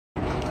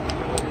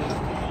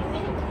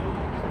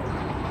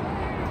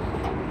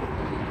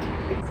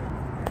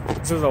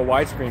this is a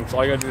widescreen, so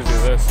all you gotta do is do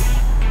this.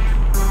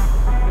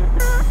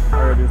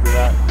 All you gotta do is do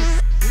that.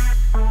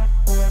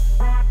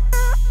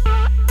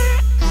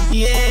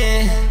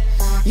 Yeah,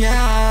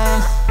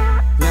 yeah,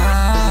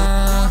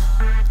 yeah,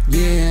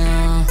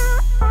 yeah.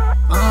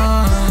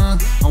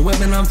 I'm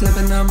whipping, I'm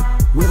flipping them,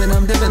 whipping,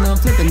 I'm dipping, I'm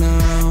flipping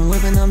them,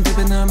 whipping, I'm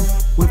dipping them,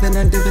 whipping,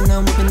 I'm dipping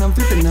them, whipping, I'm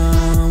flipping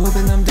them,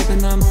 whipping, I'm dipping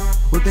them,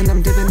 whipping,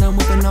 I'm dipping them,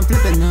 whipping, I'm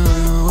flipping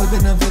them,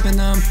 whipping, I'm flipping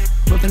them,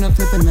 whipping, I'm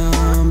flipping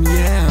them,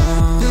 yeah.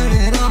 Put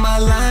it on my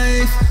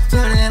life, put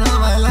it on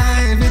my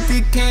life,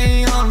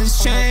 50K on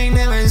this chain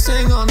every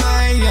single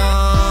night,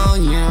 yo,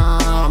 yeah.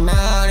 I'm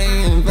out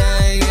in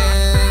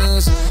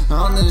Vegas,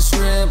 on the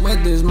strip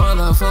with this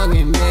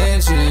motherfucking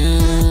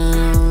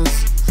bitches.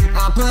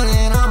 I put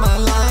it on my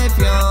life,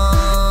 yo.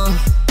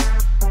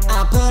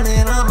 I put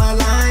it on my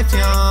life,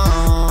 yo.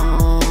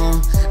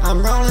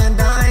 I'm rolling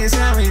dice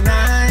every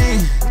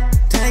night,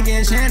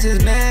 taking chances,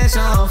 bitch.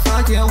 I'll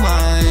fuck your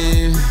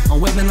wife. I'm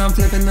whipping, I'm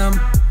flipping them,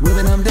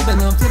 whipping, I'm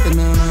dipping, I'm flipping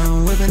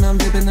them, whipping, I'm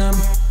dipping them,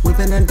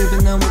 whipping, I'm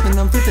dipping them, whipping,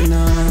 I'm flipping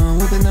them,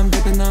 whipping, I'm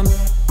dipping them,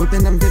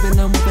 whipping, I'm dipping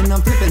them, whipping,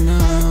 I'm flipping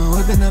them,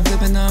 whipping, I'm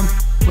flipping them,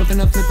 whipping,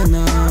 I'm flipping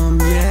them,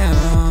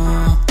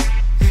 yeah.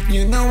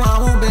 You know I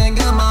won't pick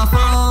up my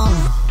phone.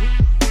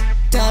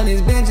 Tell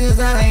these bitches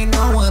that ain't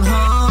no one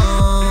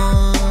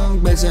home.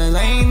 Bitches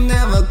ain't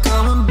never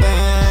coming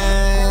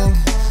back.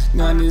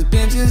 Got these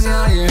bitches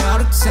out here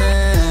out of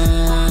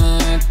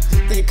attack.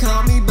 They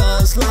call me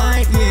Buzz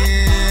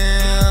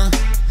Lightyear.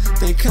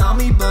 They call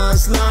me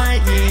Buzz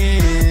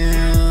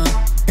Lightyear.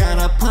 Got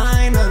a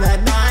pint of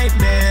that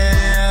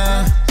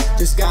nightmare.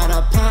 Just got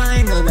a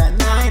pint of that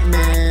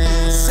nightmare.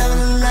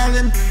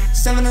 7-Eleven,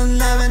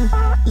 7-Eleven,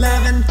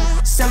 11,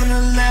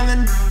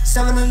 7-Eleven,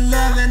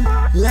 7-Eleven,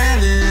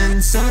 11,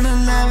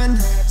 7-Eleven,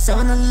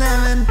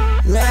 7-Eleven,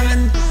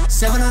 11,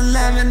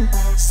 7-Eleven,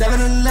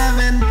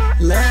 7-Eleven,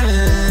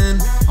 11.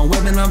 I'm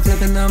whipping, I'm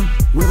flipping them,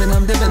 whipping,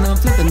 I'm dipping, I'm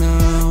flipping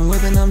them,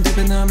 whipping, I'm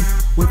dipping them,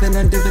 whipping,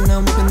 I'm dipping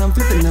them, whipping, I'm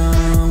flipping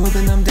them,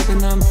 whipping, I'm dipping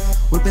them,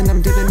 whipping,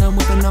 I'm dipping them,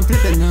 whipping, I'm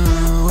flipping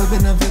them,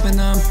 whipping, I'm flipping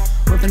them,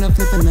 whipping, I'm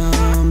flipping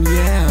them,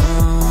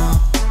 yeah.